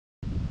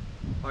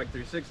Hike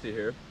 360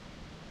 here,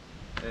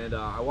 and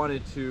I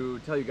wanted to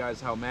tell you guys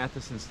how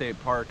Matthiessen State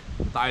Park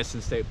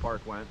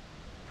went.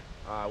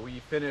 We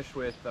finished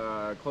with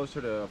closer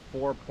to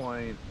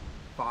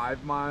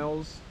 4.5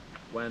 miles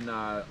when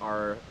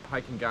our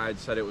hiking guide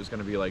said it was going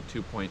to be like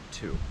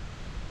 2.2.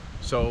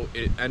 So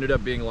it ended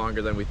up being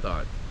longer than we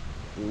thought.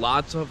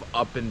 Lots of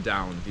up and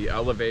down. The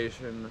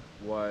elevation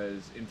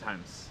was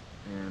intense,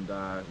 and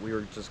we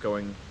were just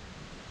going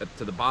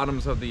to the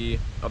bottoms of the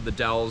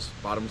dells,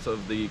 bottoms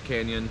of the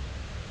canyon,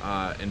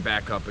 and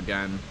back up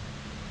again.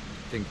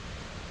 I think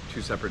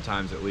 2 separate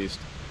times at least.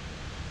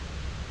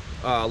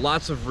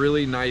 Lots of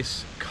really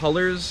nice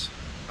colors.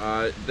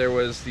 There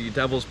was the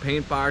Devil's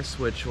Paint Box,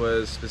 which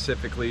was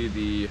specifically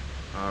the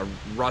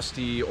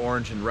rusty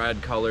orange and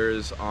red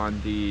colors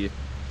on the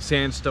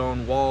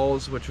sandstone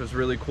walls, which was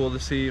really cool to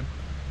see.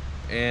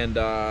 And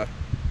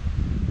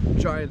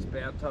Giant's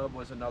Bathtub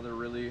was another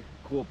really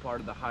cool part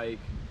of the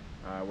hike,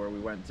 where we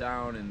went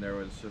down and there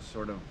was just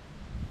sort of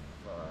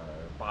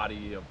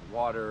body of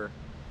water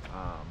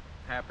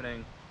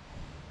happening.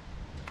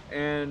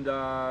 And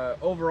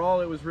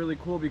overall it was really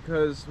cool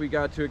because we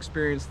got to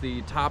experience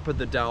the top of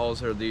the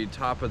dells, or the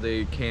top of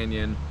the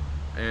canyon,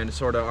 and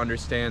sort of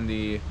understand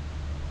the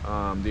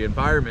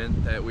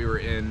environment that we were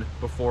in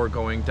before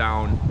going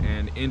down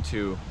and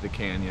into the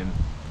canyon,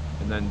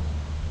 and then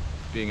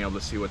being able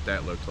to see what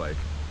that looked like.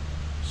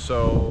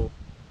 So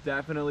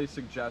definitely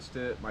suggest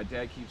it. My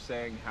dad keeps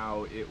saying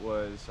how it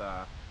was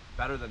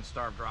better than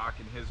Starved Rock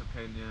in his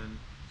opinion.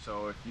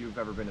 So if you've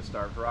ever been to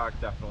Starved Rock,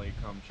 definitely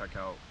come check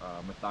out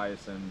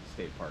Matthiessen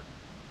State Park.